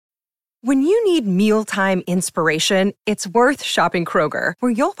When you need mealtime inspiration, it's worth shopping Kroger,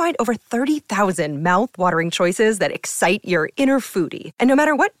 where you'll find over 30,000 mouth-watering choices that excite your inner foodie. And no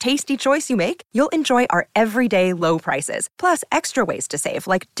matter what tasty choice you make, you'll enjoy our everyday low prices, plus extra ways to save,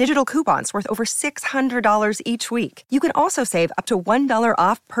 like digital coupons worth over $600 each week. You can also save up to $1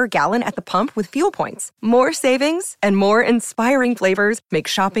 off per gallon at the pump with fuel points. More savings and more inspiring flavors make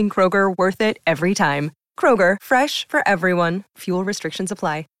shopping Kroger worth it every time. Kroger, fresh for everyone. Fuel restrictions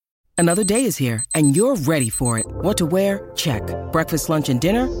apply. Another day is here, and you're ready for it. What to wear? Check. Breakfast, lunch, and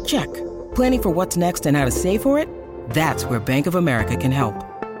dinner? Check. Planning for what's next and how to save for it? That's where Bank of America can help.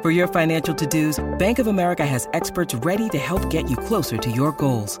 For your financial to-dos, Bank of America has experts ready to help get you closer to your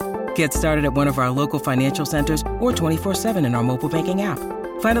goals. Get started at one of our local financial centers or 24/7 in our mobile banking app.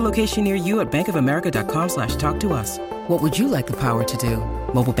 Find a location near you at bankofamerica.com/talktous. What would you like the power to do?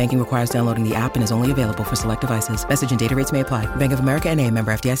 Mobile banking requires downloading the app and is only available for select devices. Message and data rates may apply. Bank of America N.A.,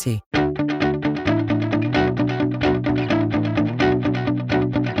 member FDIC.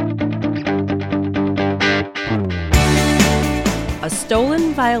 A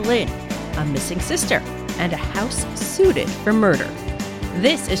stolen violin, a missing sister, and a house suited for murder.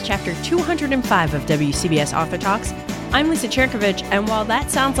 This is chapter 205 of WCBS Author Talks. I'm Lisa Cherkovich, and while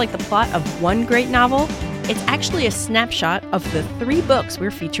that sounds like the plot of one great novel, it's actually a snapshot of the 3 books we're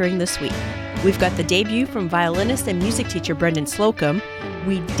featuring this week. We've got the debut from violinist and music teacher Brendan Slocum.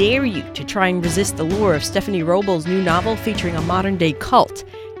 We dare you to try and resist the lure of Stephanie Wrobel's new novel featuring a modern-day cult.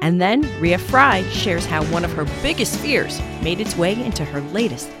 And then Rhea Fry shares how one of her biggest fears made its way into her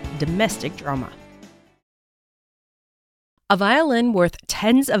latest domestic drama. A violin worth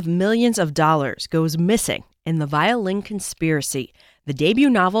tens of millions of dollars goes missing in The Violin Conspiracy, the debut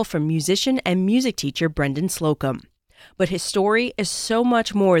novel from musician and music teacher Brendan Slocum. But his story is so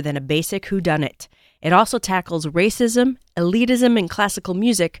much more than a basic whodunit. It also tackles racism, elitism in classical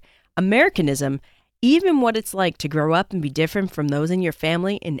music, Americanism, even what it's like to grow up and be different from those in your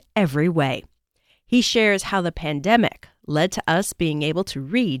family in every way. He shares how the pandemic led to us being able to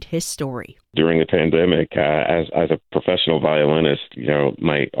read his story. During the pandemic, as a professional violinist,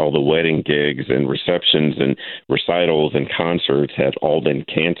 all the wedding gigs and receptions and recitals and concerts had all been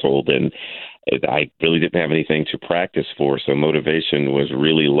canceled, and I really didn't have anything to practice for, so motivation was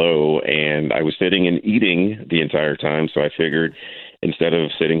really low, and I was sitting and eating the entire time, so I figured instead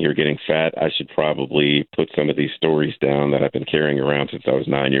of sitting here getting fat, I should probably put some of these stories down that I've been carrying around since I was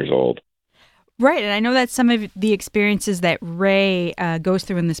 9 years old. Right, and I know that some of the experiences that Ray goes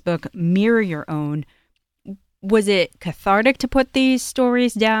through in this book mirror your own. Was it cathartic to put these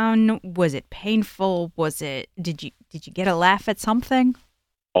stories down? Was it painful? Did you get a laugh at something?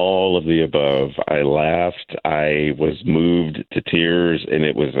 All of the above. I laughed. I was moved to tears, and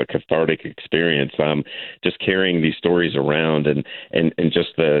it was a cathartic experience. Just carrying these stories around and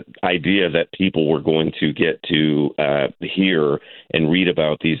just the idea that people were going to get to hear and read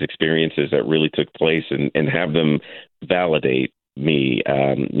about these experiences that really took place and have them validate me,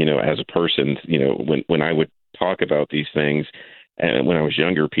 as a person. When I would talk about these things, and when I was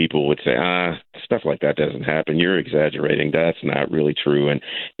younger, people would say, stuff like that doesn't happen. You're exaggerating. That's not really true. And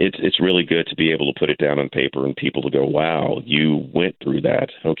it's really good to be able to put it down on paper and people to go, wow, you went through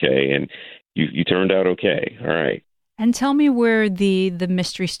that. Okay. And you turned out okay. All right. And tell me where the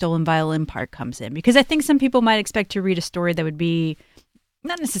mystery stolen violin part comes in, because I think some people might expect to read a story that would be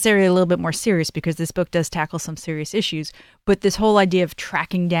not necessarily a little bit more serious, because this book does tackle some serious issues, but this whole idea of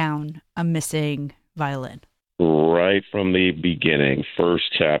tracking down a missing violin. Right from the beginning, first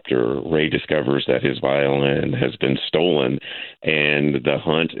chapter, Ray discovers that his violin has been stolen, and the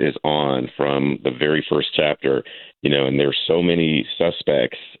hunt is on from the very first chapter. And there's so many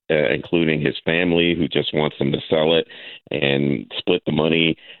suspects, including his family, who just wants him to sell it and split the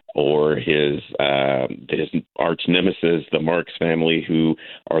money, or his arch nemesis, the Marks family, who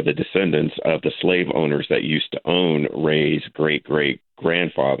are the descendants of the slave owners that used to own Ray's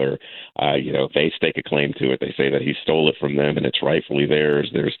great-great-grandfather. They stake a claim to it. They say that he stole it from them and it's rightfully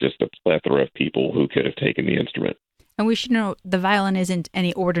theirs. There's just a plethora of people who could have taken the instrument. And we should know the violin isn't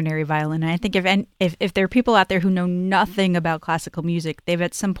any ordinary violin. And I think if there are people out there who know nothing about classical music, they've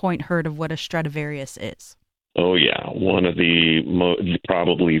at some point heard of what a Stradivarius is. Oh, yeah. One of the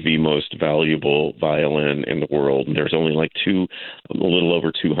probably the most valuable violin in the world. And there's only a little over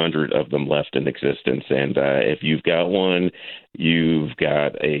 200 of them left in existence. And if you've got one, you've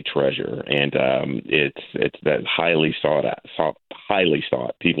got a treasure. And it's that highly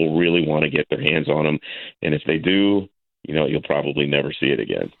sought. People really want to get their hands on them. And if they do, you'll probably never see it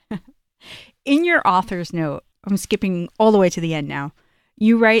again. In your author's note, I'm skipping all the way to the end now,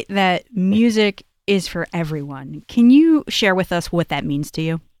 you write that music is for everyone. Can you share with us what that means to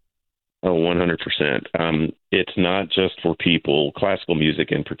you? Oh, 100%. It's not just for people, classical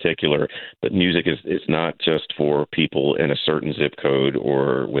music in particular, but music is not just for people in a certain zip code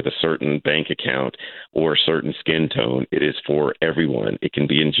or with a certain bank account or a certain skin tone. It is for everyone. It can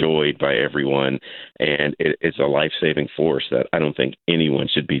be enjoyed by everyone, and it's a life-saving force that I don't think anyone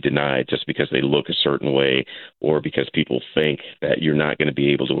should be denied just because they look a certain way or because people think that you're not going to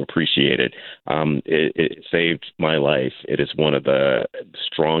be able to appreciate it. It saved my life. It is one of the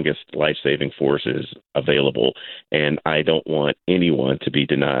strongest life-saving forces available, and I don't want anyone to be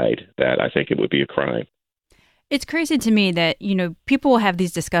denied that. I think it would be a crime. It's crazy to me that, people will have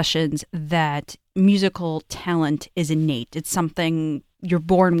these discussions that musical talent is innate. It's something you're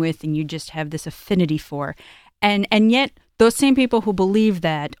born with and you just have this affinity for. And yet those same people who believe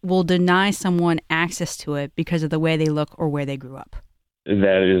that will deny someone access to it because of the way they look or where they grew up.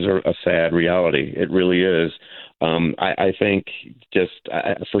 That is a sad reality. It really is. I think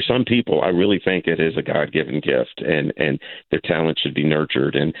for some people, I really think it is a God-given gift, and their talent should be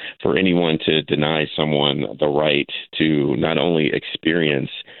nurtured. And for anyone to deny someone the right to not only experience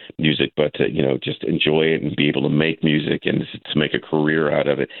music, but to, just enjoy it and be able to make music and to make a career out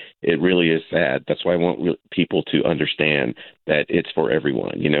of it, it really is sad. That's why I want people to understand that it's for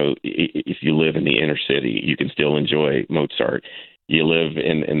everyone. If you live in the inner city, you can still enjoy Mozart. You live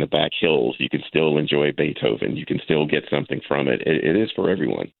in the back hills, you can still enjoy Beethoven. You can still get something from it. It is for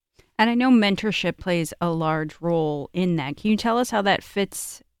everyone. And I know mentorship plays a large role in that. Can you tell us how that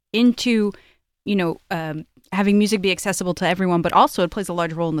fits into, having music be accessible to everyone, but also it plays a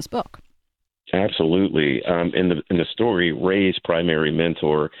large role in this book? Absolutely. In the story, Ray's primary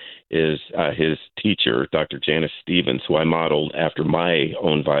mentor is his teacher, Dr. Janice Stevens, who I modeled after my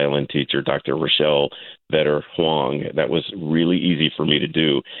own violin teacher, Dr. Rochelle Vetter Huang. That was really easy for me to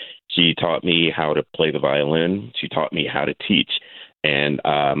do. She taught me how to play the violin. She taught me how to teach. And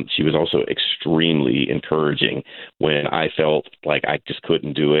she was also extremely encouraging when I felt like I just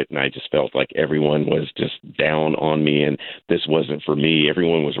couldn't do it. And I just felt like everyone was just down on me and this wasn't for me.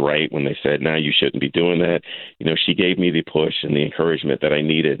 Everyone was right when they said, no, you shouldn't be doing that. She gave me the push and the encouragement that I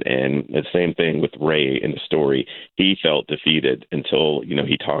needed. And the same thing with Ray in the story. He felt defeated until,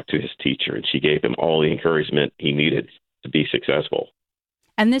 he talked to his teacher and she gave him all the encouragement he needed to be successful.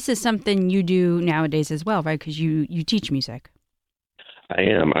 And this is something you do nowadays as well, right? Because you teach music. I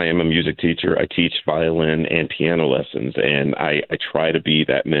am a music teacher. I teach violin and piano lessons, and I try to be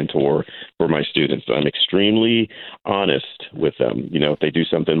that mentor for my students. I'm extremely honest with them. If they do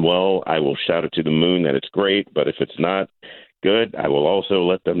something well, I will shout it to the moon that it's great, but if it's not good, I will also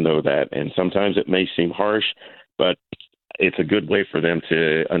let them know that. And sometimes it may seem harsh, but it's a good way for them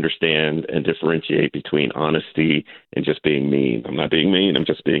to understand and differentiate between honesty and just being mean. I'm not being mean, I'm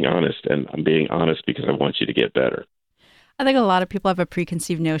just being honest, and I'm being honest because I want you to get better. I think a lot of people have a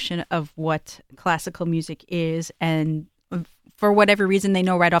preconceived notion of what classical music is, and for whatever reason, they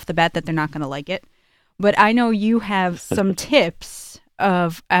know right off the bat that they're not going to like it. But I know you have some tips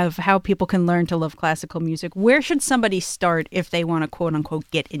of how people can learn to love classical music. Where should somebody start if they want to, quote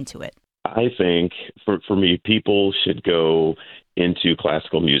unquote, get into it? I think for me, people should go into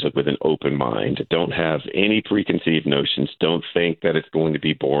classical music with an open mind. Don't have any preconceived notions. Don't think that it's going to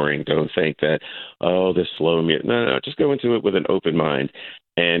be boring. Don't think that, this slow music. No, just go into it with an open mind.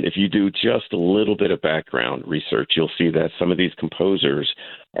 And if you do just a little bit of background research, you'll see that some of these composers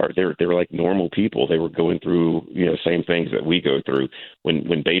they're like normal people. They were going through, same things that we go through.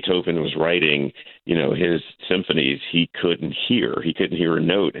 When Beethoven was writing, his symphonies, he couldn't hear. He couldn't hear a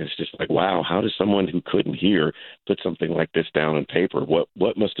note. And it's just like, wow, how does someone who couldn't hear put something like this down on paper?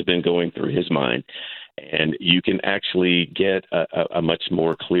 What must have been going through his mind? And you can actually get a much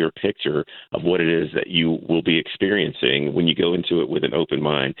more clear picture of what it is that you will be experiencing when you go into it with an open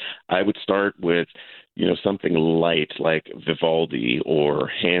mind. I would start with, something light like Vivaldi or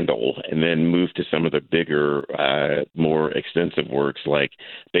Handel, and then move to some of the bigger, more extensive works like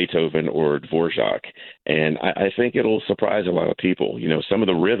Beethoven or Dvorak. And I think it'll surprise a lot of people. Some of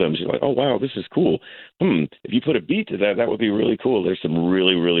the rhythms, you're like, oh, wow, this is cool. If you put a beat to that, that would be really cool. There's some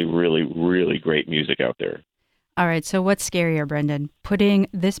really, really, really, really great music out there. All right. So what's scarier, Brendan? Putting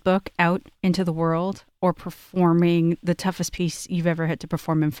this book out into the world or performing the toughest piece you've ever had to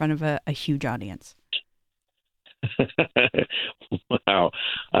perform in front of a huge audience? Wow.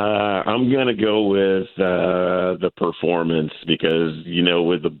 I'm going to go with the performance because,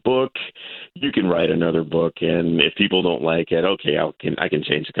 with the book, you can write another book. And if people don't like it, okay, I can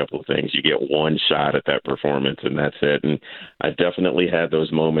change a couple of things. You get one shot at that performance and that's it. And I've definitely had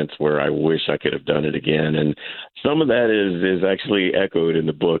those moments where I wish I could have done it again. And some of that is actually echoed in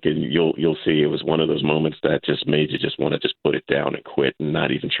the book. And you'll see it was one of those moments that just made you just want to just put it down and quit and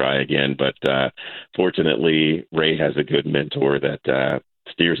not even try again. But fortunately, Ray has a good mentor that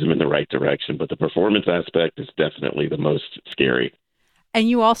steers him in the right direction. But the performance aspect is definitely the most scary. And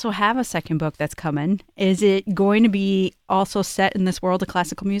you also have a second book that's coming. Is it going to be also set in this world of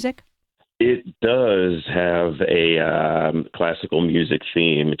classical music? It does have a classical music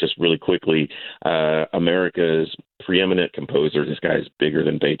theme. Just really quickly, America's preeminent composer, this guy's bigger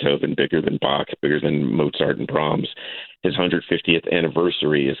than Beethoven, bigger than Bach, bigger than Mozart and Brahms. His 150th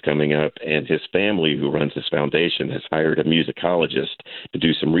anniversary is coming up, and his family, who runs his foundation, has hired a musicologist to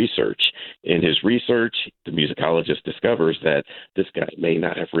do some research. In his research, the musicologist discovers that this guy may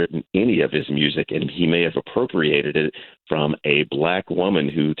not have written any of his music, and he may have appropriated it from a black woman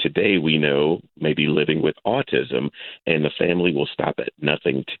who today we know may be living with autism, and the family will stop at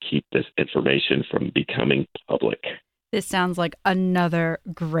nothing to keep this information from becoming public. This sounds like another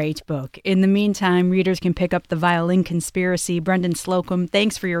great book. In the meantime, readers can pick up The Violin Conspiracy. Brendan Slocum,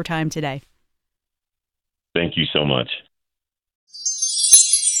 thanks for your time today. Thank you so much.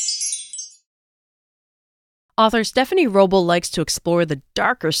 Author Stephanie Wrobel likes to explore the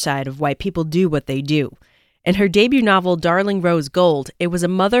darker side of why people do what they do. In her debut novel, Darling Rose Gold, it was a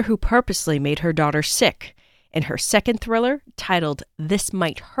mother who purposely made her daughter sick. In her second thriller, titled This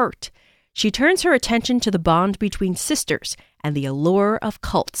Might Hurt, she turns her attention to the bond between sisters and the allure of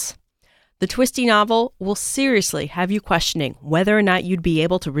cults. The twisty novel will seriously have you questioning whether or not you'd be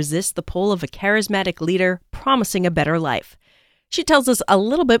able to resist the pull of a charismatic leader promising a better life. She tells us a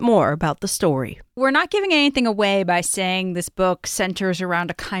little bit more about the story. We're not giving anything away by saying this book centers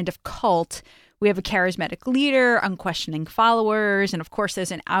around a kind of cult. We have a charismatic leader, unquestioning followers, and of course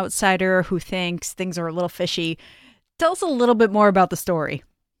there's an outsider who thinks things are a little fishy. Tell us a little bit more about the story.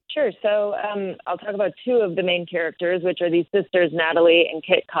 Sure. So I'll talk about two of the main characters, which are these sisters, Natalie and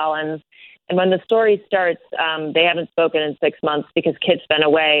Kit Collins. And when the story starts, they haven't spoken in 6 months because Kit's been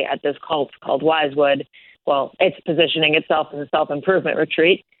away at this cult called Wisewood. Well, it's positioning itself as a self-improvement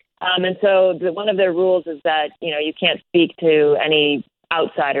retreat. And so one of their rules is that, you can't speak to any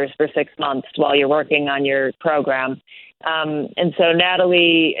outsiders for 6 months while you're working on your program. And so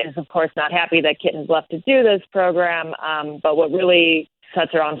Natalie is, of course, not happy that Kit has left to do this program. But what really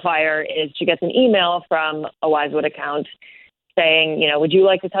sets her on fire is she gets an email from a Wisewood account saying, would you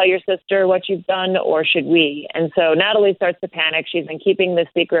like to tell your sister what you've done, or should we? And so Natalie starts to panic. She's been keeping this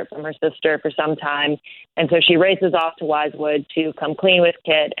secret from her sister for some time. And so she races off to Wisewood to come clean with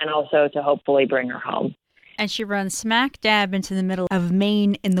Kit and also to hopefully bring her home. And she runs smack dab into the middle of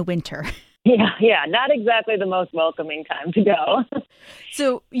Maine in the winter. Yeah, not exactly the most welcoming time to go.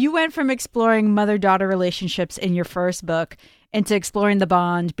 So you went from exploring mother-daughter relationships in your first book into exploring the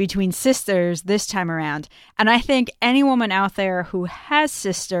bond between sisters this time around. And I think any woman out there who has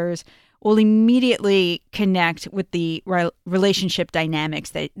sisters will immediately connect with the relationship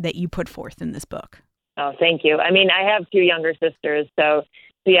dynamics that you put forth in this book. Oh, thank you. I mean, I have two younger sisters, so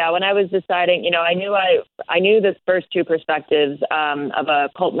yeah, when I was deciding, I knew this first two perspectives of a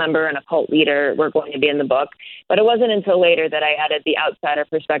cult member and a cult leader were going to be in the book, but it wasn't until later that I added the outsider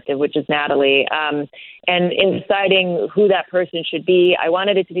perspective, which is Natalie. And in deciding who that person should be, I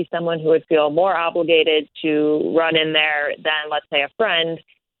wanted it to be someone who would feel more obligated to run in there than, let's say, a friend,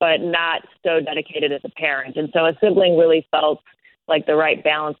 but not so dedicated as a parent. And so a sibling really felt like the right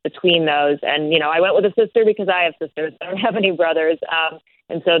balance between those. And, I went with a sister because I have sisters. I don't have any brothers.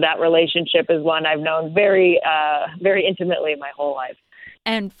 And so that relationship is one I've known very, very intimately my whole life.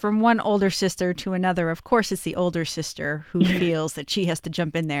 And from one older sister to another, of course, it's the older sister who feels that she has to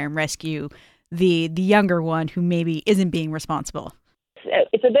jump in there and rescue the younger one who maybe isn't being responsible.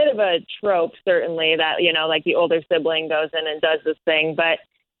 It's a bit of a trope, certainly, that, like the older sibling goes in and does this thing. But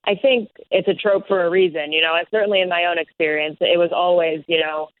I think it's a trope for a reason. Certainly in my own experience, it was always,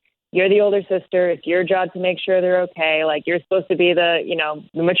 you're the older sister. It's your job to make sure they're okay. Like, you're supposed to be the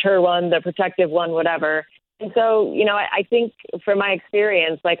mature one, the protective one, whatever. And so, I think from my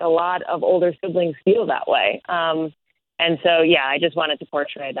experience, like a lot of older siblings feel that way. And so, yeah, I just wanted to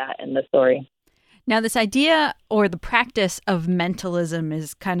portray that in the story. Now, this idea or the practice of mentalism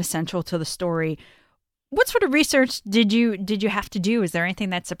is kind of central to the story. What sort of research did you have to do? Is there anything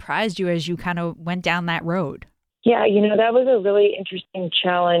that surprised you as you kind of went down that road? Yeah, that was a really interesting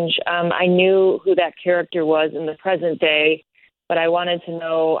challenge. I knew who that character was in the present day, but I wanted to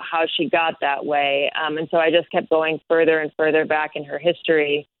know how she got that way. And so I just kept going further and further back in her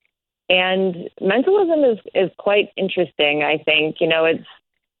history. And mentalism is quite interesting, I think.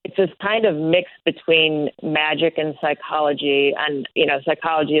 It's this kind of mix between magic and psychology. And,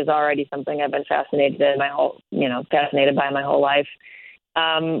 psychology is already something I've been fascinated by my whole life.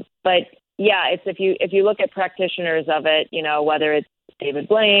 But yeah, it's if you look at practitioners of it, whether it's David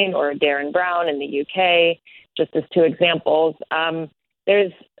Blaine or Darren Brown in the UK, just as two examples,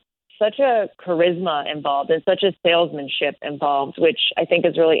 there's such a charisma involved and such a salesmanship involved, which I think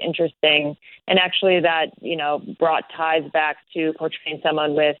is really interesting. And actually that, brought ties back to portraying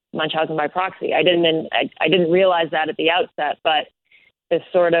someone with Munchausen by proxy. I didn't realize that at the outset, but this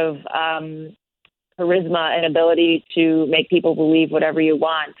sort of charisma and ability to make people believe whatever you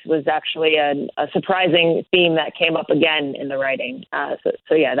want was actually a surprising theme that came up again in the writing.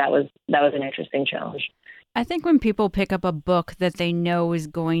 So yeah, that was an interesting challenge. I think when people pick up a book that they know is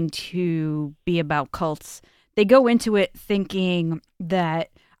going to be about cults, they go into it thinking that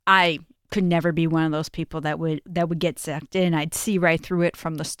I could never be one of those people that would get sucked in. I'd see right through it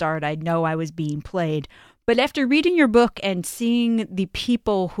from the start. I'd know I was being played. But after reading your book and seeing the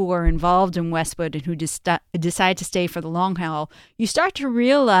people who are involved in Westwood and who decide to stay for the long haul, you start to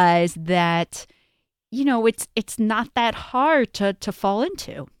realize that, it's not that hard to fall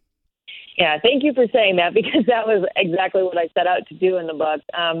into. Yeah, thank you for saying that, because that was exactly what I set out to do in the book.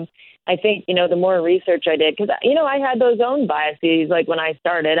 I think, the more research I did, because, I had those own biases. Like when I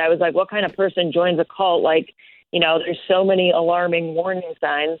started, I was like, what kind of person joins a cult? Like, there's so many alarming warning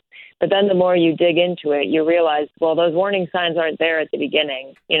signs. But then the more you dig into it, you realize, well, those warning signs aren't there at the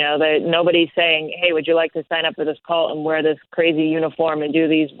beginning. Nobody's saying, hey, would you like to sign up for this cult and wear this crazy uniform and do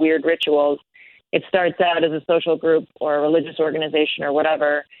these weird rituals? It starts out as a social group or a religious organization or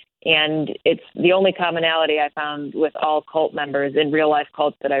whatever. And it's the only commonality I found with all cult members in real life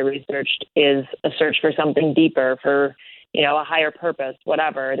cults that I researched is a search for something deeper, for, a higher purpose,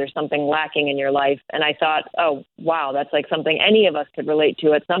 whatever. There's something lacking in your life. And I thought, oh, wow, that's like something any of us could relate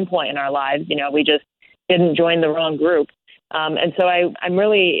to at some point in our lives. We just didn't join the wrong group. And so I'm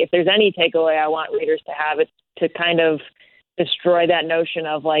really, if there's any takeaway I want readers to have, it's to kind of destroy that notion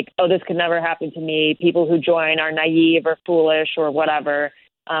of like, oh, this could never happen to me. People who join are naive or foolish or whatever.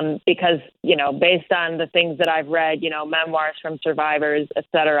 Because, based on the things that I've read, memoirs from survivors, et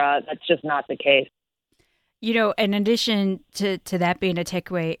cetera, that's just not the case. In addition to that being a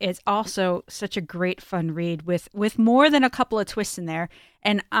takeaway, it's also such a great fun read with more than a couple of twists in there.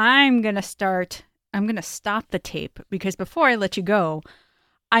 And I'm going to stop the tape because before I let you go,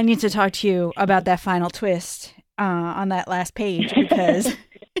 I need to talk to you about that final twist on that last page, because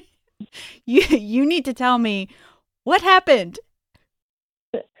you need to tell me what happened.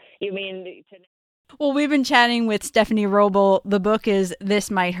 You mean... Well, we've been chatting with Stephanie Wrobel. The book is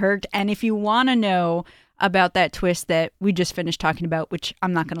This Might Hurt. And if you want to know about that twist that we just finished talking about, which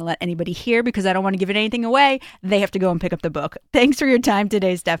I'm not going to let anybody hear because I don't want to give it anything away, they have to go and pick up the book. Thanks for your time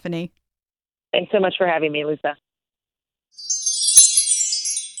today, Stephanie. Thanks so much for having me, Lisa.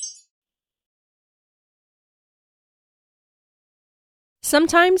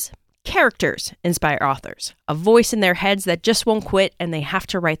 Sometimes characters inspire authors, a voice in their heads that just won't quit and they have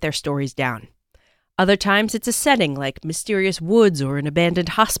to write their stories down. Other times it's a setting like mysterious woods or an abandoned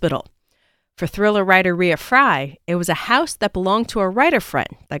hospital. For thriller writer Rhea Fry, it was a house that belonged to a writer friend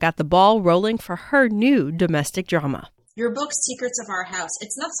that got the ball rolling for her new domestic drama. Your book, Secrets of Our House,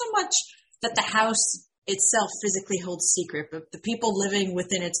 it's not so much that the house itself physically holds secret, but the people living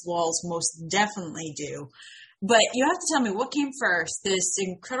within its walls most definitely do. But you have to tell me, what came first, this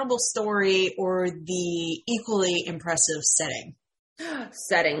incredible story or the equally impressive setting?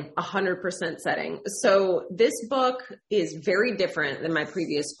 Setting, 100% setting. So this book is very different than my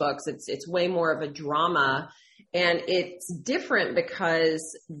previous books. It's way more of a drama, and it's different because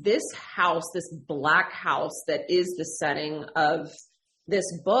this house, this black house that is the setting of this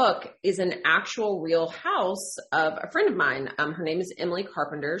book, is an actual real house of a friend of mine. Her name is Emily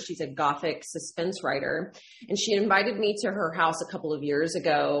Carpenter. She's a Gothic suspense writer, and she invited me to her house a couple of years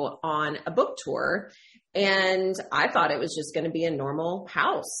ago on a book tour. And I thought it was just going to be a normal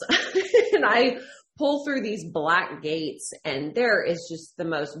house. And I pull through these black gates, and there is just the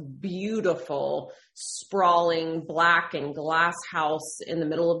most beautiful, sprawling black and glass house in the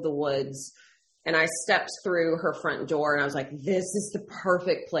middle of the woods. and I stepped through her front door and I was like, this is the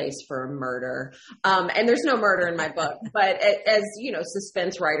perfect place for a murder. And there's no murder in my book, but as you know,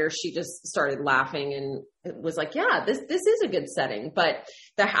 suspense writer, she just started laughing and was like, yeah, this is a good setting. But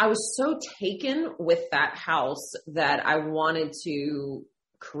I was so taken with that house that I wanted to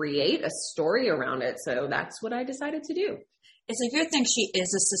create a story around it. So that's what I decided to do. It's a good thing she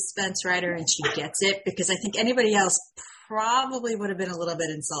is a suspense writer and she gets it, because I think anybody else probably would have been a little bit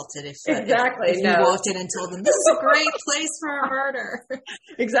insulted if you walked in and told them, this is a great place for a murder.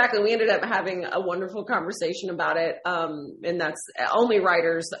 Exactly. We ended up having a wonderful conversation about it. And that's only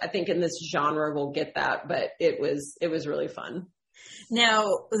writers, I think, in this genre will get that, but it was really fun. Now,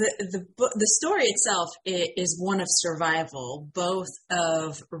 the story itself is one of survival, both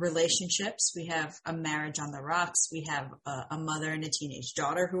of relationships. We have a marriage on the rocks. We have a mother and a teenage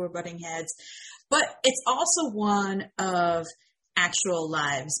daughter who are butting heads. But it's also one of actual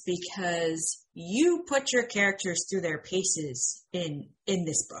lives, because you put your characters through their paces in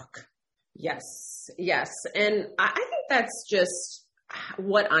this book. Yes. And I think that's just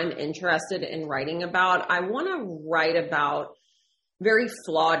what I'm interested in writing about. I want to write about very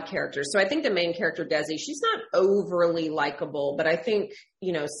flawed characters. So I think the main character, Desi, she's not overly likable, but I think,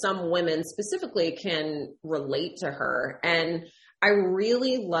 you know, some women specifically can relate to her. And I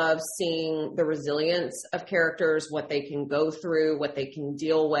really love seeing the resilience of characters, what they can go through, what they can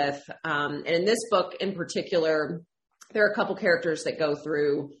deal with. And in this book in particular, there are a couple characters that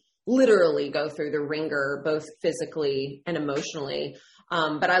literally go through the ringer, both physically and emotionally.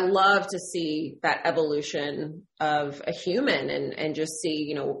 But I love to see that evolution of a human and just see,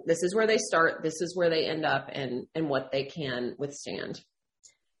 you know, this is where they start, this is where they end up, and what they can withstand.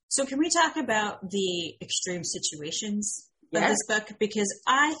 So can we talk about the extreme situations of Yes. this book? Because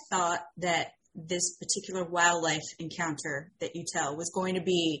I thought that this particular wildlife encounter that you tell was going to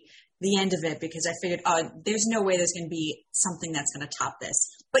be the end of it, because I figured, there's no way there's going to be something that's going to top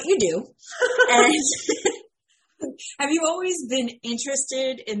this. But you do. And have you always been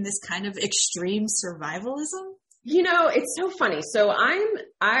interested in this kind of extreme survivalism? You know, it's so funny. So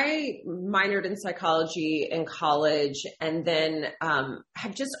I minored in psychology in college, and then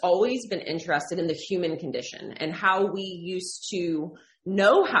have just always been interested in the human condition and how we used to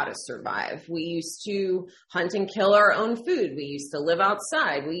know how to survive. We used to hunt and kill our own food. We used to live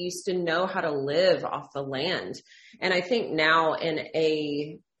outside. We used to know how to live off the land. And I think now in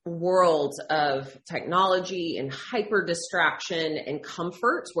a world of technology and hyper distraction and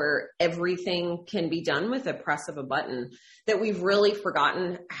comfort where everything can be done with a press of a button, that we've really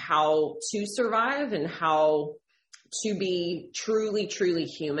forgotten how to survive and how to be truly, truly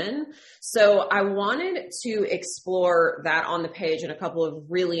human. So I wanted to explore that on the page in a couple of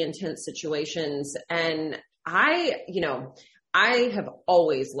really intense situations. And I have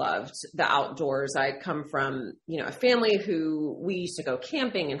always loved the outdoors. I come from, a family who we used to go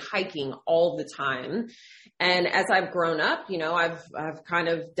camping and hiking all the time. And as I've grown up, I've kind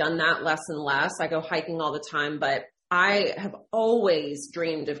of done that less and less. I go hiking all the time, but I have always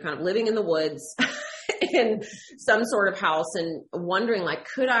dreamed of kind of living in the woods in some sort of house and wondering,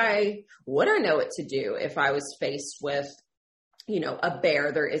 would I know what to do if I was faced with a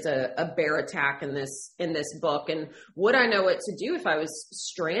bear? There is a bear attack in this book. And would I know what to do if I was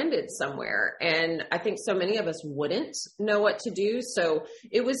stranded somewhere? And I think so many of us wouldn't know what to do. So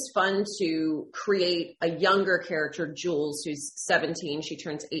it was fun to create a younger character, Jules, who's 17. She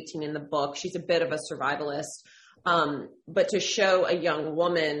turns 18 in the book. She's a bit of a survivalist. But to show a young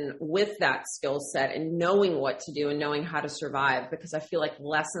woman with that skill set and knowing what to do and knowing how to survive, because I feel like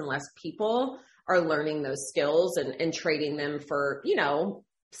less and less people are learning those skills and trading them for,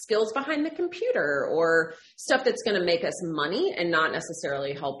 skills behind the computer or stuff that's going to make us money and not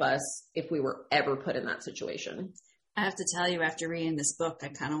necessarily help us if we were ever put in that situation. I have to tell you, after reading this book, I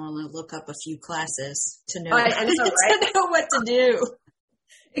kind of want to look up a few classes to know, I know, right? to know what to do.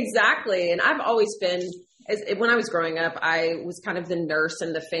 Exactly. And I've always been, when I was growing up, I was kind of the nurse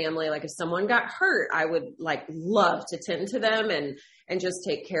in the family. Like if someone got hurt, I would love to tend to them and just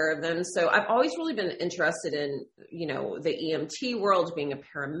take care of them. So I've always really been interested in, the EMT world, being a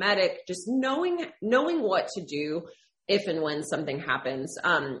paramedic, just knowing what to do if and when something happens.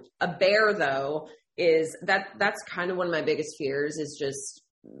 A bear though that's kind of one of my biggest fears, is just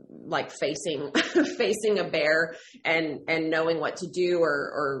facing a bear and knowing what to do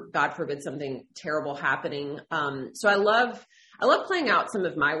or God forbid something terrible happening. So I love playing out some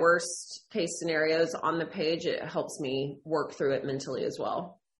of my worst case scenarios on the page. It helps me work through it mentally as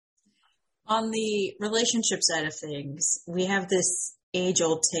well. On the relationship side of things, we have this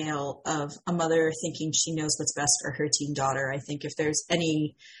age-old tale of a mother thinking she knows what's best for her teen daughter. I think if there's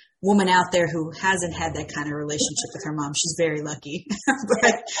any woman out there who hasn't had that kind of relationship with her mom. She's very lucky. But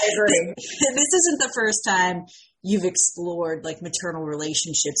I agree. This isn't the first time you've explored like maternal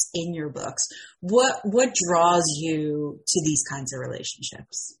relationships in your books. What draws you to these kinds of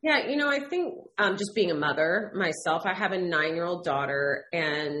relationships? Yeah, I think just being a mother myself, I have a 9-year-old daughter,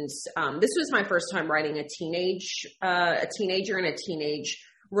 and this was my first time writing a teenager and a teenage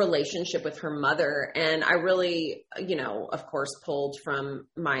relationship with her mother. And I really, of course, pulled from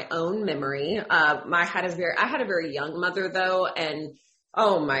my own memory. I had a very young mother though, and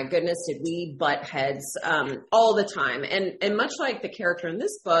oh my goodness, did we butt heads all the time. And much like the character in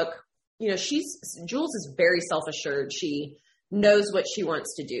this book, Jules is very self-assured. She knows what she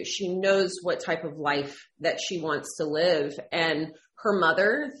wants to do. She knows what type of life that she wants to live. And her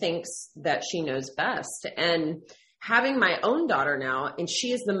mother thinks that she knows best. And having my own daughter now, and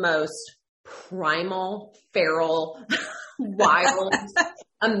she is the most primal, feral, wild,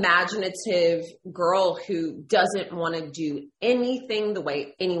 imaginative girl who doesn't want to do anything the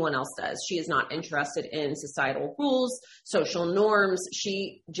way anyone else does. She is not interested in societal rules, social norms.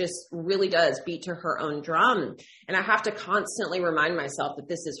 She just really does beat to her own drum. And I have to constantly remind myself that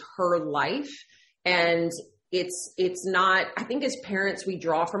this is her life. And it's not, I think as parents, we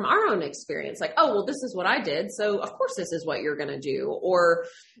draw from our own experience, like, oh, well, this is what I did, so of course this is what you're going to do. Or,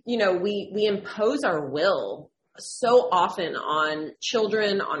 we impose our will so often on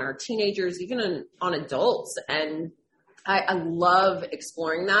children, on our teenagers, even on adults. And I love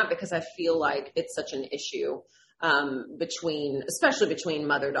exploring that because I feel like it's such an issue especially between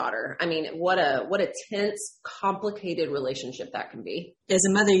mother-daughter. I mean, what a tense, complicated relationship that can be. As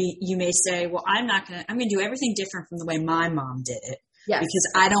a mother, you may say, well, I'm going to do everything different from the way my mom did it. Yes.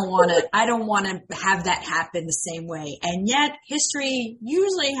 Because I don't want to have that happen the same way. And yet history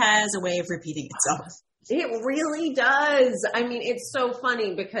usually has a way of repeating itself. It really does. I mean, it's so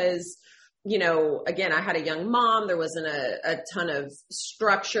funny because, again, I had a young mom. There wasn't a ton of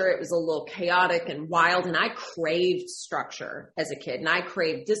structure. It was a little chaotic and wild. And I craved structure as a kid, and I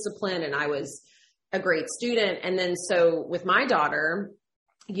craved discipline, and I was a great student. And then so with my daughter,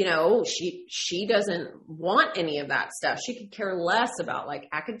 she doesn't want any of that stuff. She could care less about like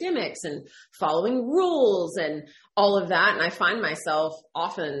academics and following rules and all of that. And I find myself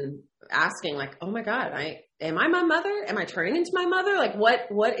often asking like, oh my God, am I my mother? Am I turning into my mother? Like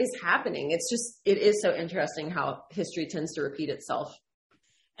what is happening? It is so interesting how history tends to repeat itself.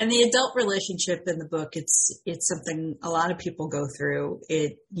 And the adult relationship in the book, it's something a lot of people go through.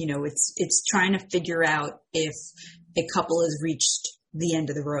 It's trying to figure out if a couple has reached the end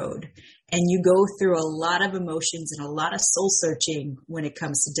of the road. And you go through a lot of emotions and a lot of soul searching when it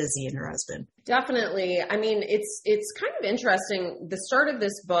comes to Desi and her husband. Definitely. I mean, it's kind of interesting. The start of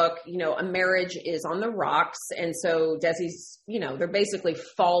this book, a marriage is on the rocks. And so Desi's, they're basically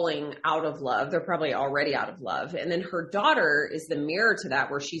falling out of love. They're probably already out of love. And then her daughter is the mirror to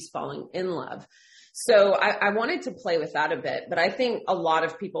that, where she's falling in love. So I wanted to play with that a bit, but I think a lot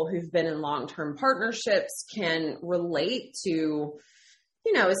of people who've been in long-term partnerships can relate to,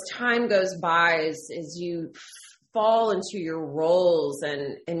 as time goes by, as you fall into your roles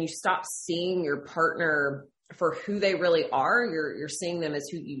and you stop seeing your partner for who they really are, you're seeing them as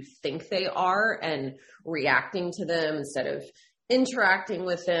who you think they are and reacting to them instead of interacting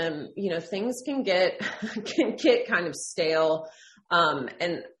with them. Things can get kind of stale.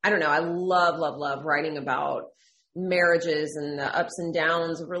 And I don't know, I love writing about marriages and the ups and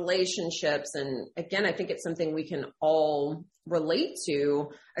downs of relationships. And again, I think it's something we can all relate to,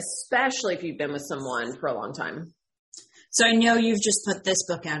 especially if you've been with someone for a long time. So I know you've just put this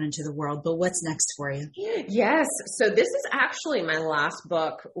book out into the world, but what's next for you? Yes. So this is actually my last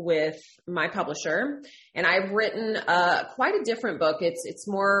book with my publisher, and I've written quite a different book. It's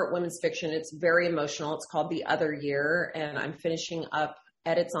more women's fiction. It's very emotional. It's called The Other Year, and I'm finishing up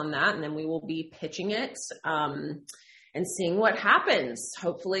edits on that, and then we will be pitching it and seeing what happens.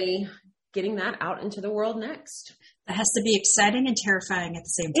 Hopefully getting that out into the world next. That has to be exciting and terrifying at the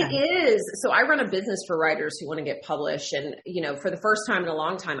same time. It is. So I run a business for writers who want to get published. And, for the first time in a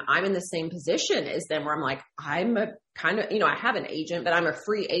long time, I'm in the same position as them, where I'm like, I'm a kind of, I have an agent, but I'm a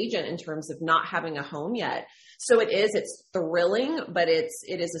free agent in terms of not having a home yet. So it's thrilling, but it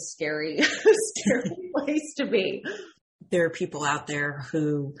is a scary, scary place to be. There are people out there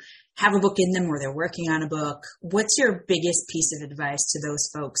who have a book in them or they're working on a book. What's your biggest piece of advice to those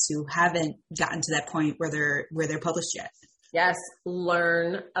folks who haven't gotten to that point where they're published yet? Yes.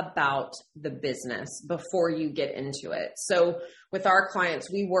 Learn about the business before you get into it. So with our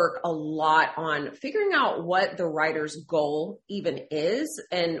clients, we work a lot on figuring out what the writer's goal even is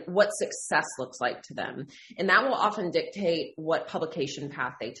and what success looks like to them. And that will often dictate what publication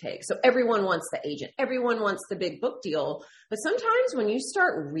path they take. So everyone wants the agent, everyone wants the big book deal. But sometimes when you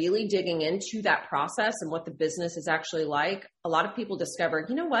start really digging into that process and what the business is actually like, a lot of people discover,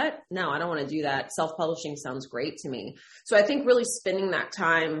 you know what? No, I don't want to do that. Self-publishing sounds great to me. So I think really spending that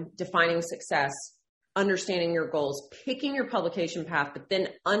time defining success, understanding your goals, picking your publication path, but then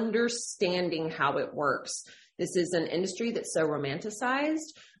understanding how it works. This is an industry that's so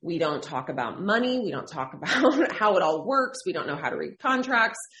romanticized. We don't talk about money. We don't talk about how it all works. We don't know how to read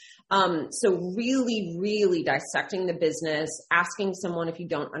contracts. So really, really dissecting the business, asking someone if you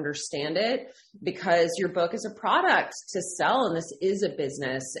don't understand it, because your book is a product to sell and this is a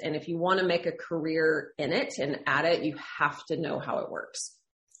business. And if you want to make a career in it and at it, you have to know how it works.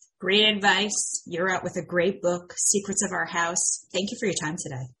 Great advice. You're out with a great book, Secrets of Our House. Thank you for your time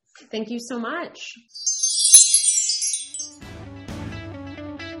today. Thank you so much.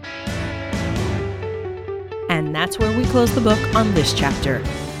 And that's where we close the book on this chapter.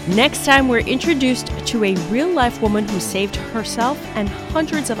 Next time, we're introduced to a real-life woman who saved herself and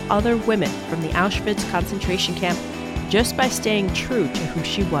hundreds of other women from the Auschwitz concentration camp just by staying true to who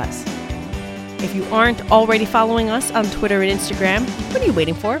she was. If you aren't already following us on Twitter and Instagram, what are you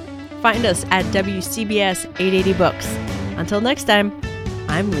waiting for? Find us at WCBS 880 Books. Until next time,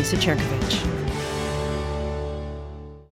 I'm Lisa Cherkovich.